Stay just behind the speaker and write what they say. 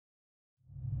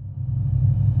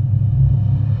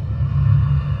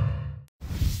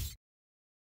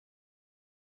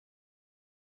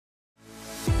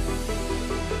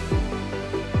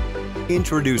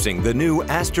Introducing the new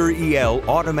asterEL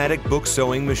automatic book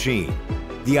sewing machine,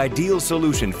 the ideal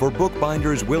solution for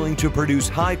bookbinders willing to produce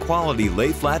high-quality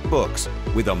lay-flat books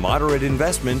with a moderate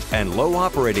investment and low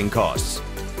operating costs.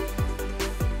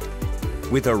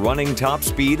 With a running top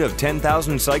speed of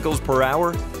 10,000 cycles per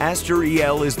hour,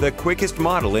 asterEL is the quickest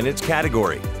model in its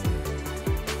category.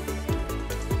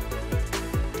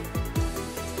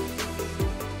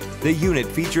 The unit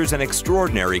features an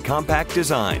extraordinary compact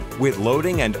design with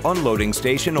loading and unloading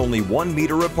station only 1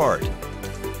 meter apart.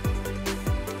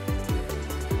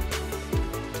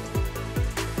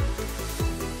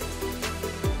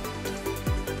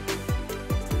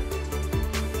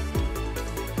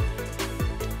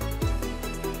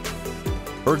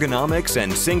 Ergonomics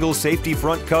and single safety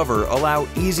front cover allow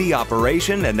easy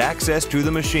operation and access to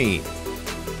the machine.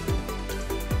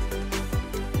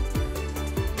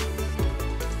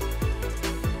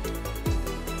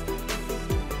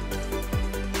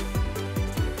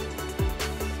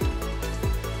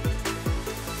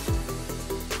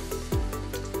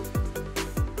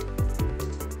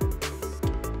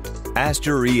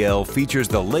 asterEL features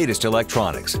the latest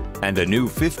electronics and a new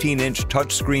 15-inch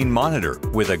touchscreen monitor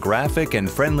with a graphic and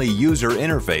friendly user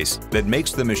interface that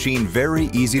makes the machine very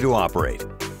easy to operate.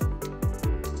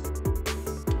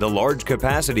 The large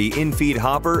capacity in-feed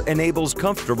hopper enables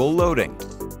comfortable loading.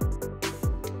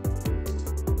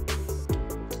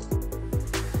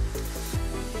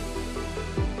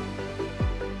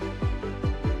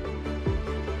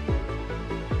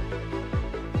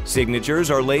 Signatures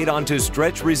are laid onto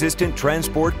stretch-resistant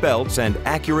transport belts and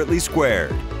accurately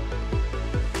squared.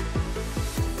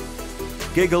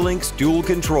 GigaLink's dual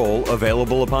control,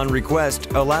 available upon request,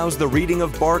 allows the reading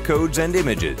of barcodes and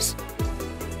images.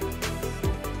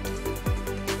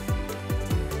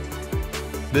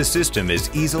 The system is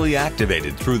easily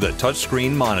activated through the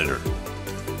touchscreen monitor.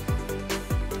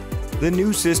 The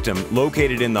new system,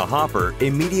 located in the hopper,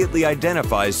 immediately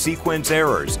identifies sequence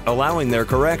errors, allowing their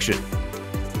correction.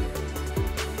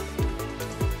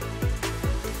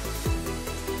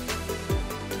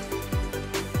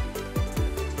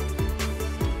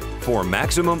 For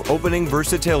maximum opening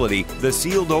versatility, the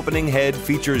sealed opening head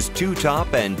features 2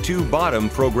 top and 2 bottom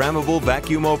programmable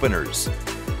vacuum openers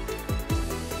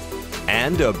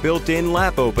and a built-in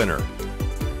lap opener.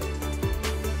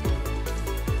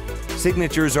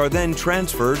 Signatures are then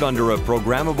transferred under a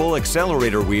programmable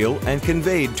accelerator wheel and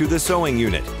conveyed to the sewing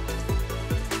unit.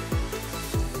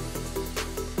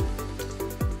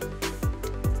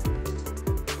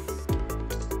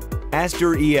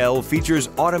 asterEL features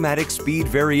automatic speed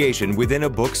variation within a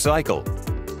book cycle,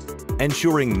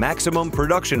 ensuring maximum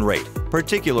production rate,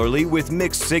 particularly with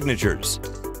mixed signatures.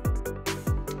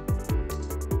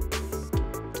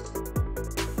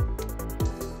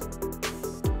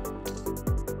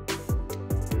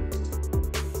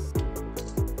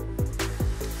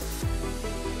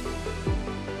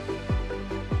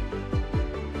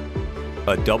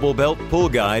 A double belt pull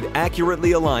guide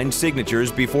accurately aligns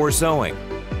signatures before sewing.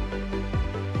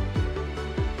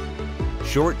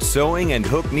 Short sewing and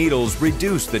hook needles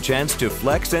reduce the chance to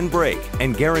flex and break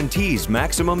and guarantees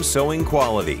maximum sewing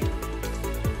quality.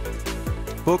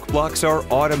 Book blocks are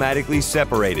automatically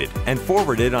separated and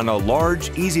forwarded on a large,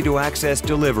 easy-to-access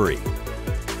delivery.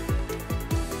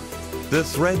 The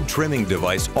thread trimming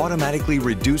device automatically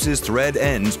reduces thread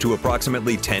ends to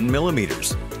approximately 10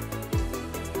 millimeters.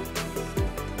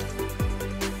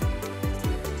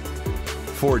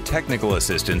 For technical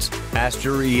assistance,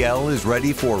 asterEL is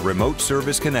ready for remote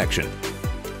service connection.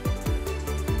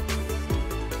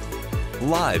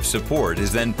 Live support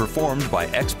is then performed by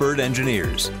expert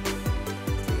engineers.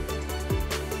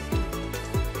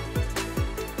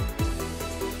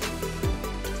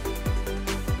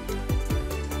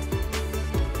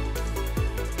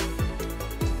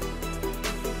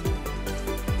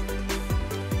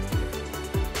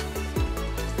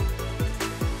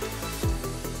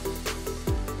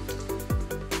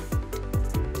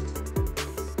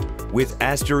 With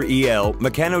asterEL,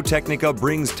 Meccanotecnica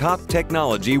brings top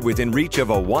technology within reach of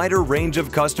a wider range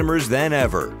of customers than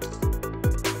ever.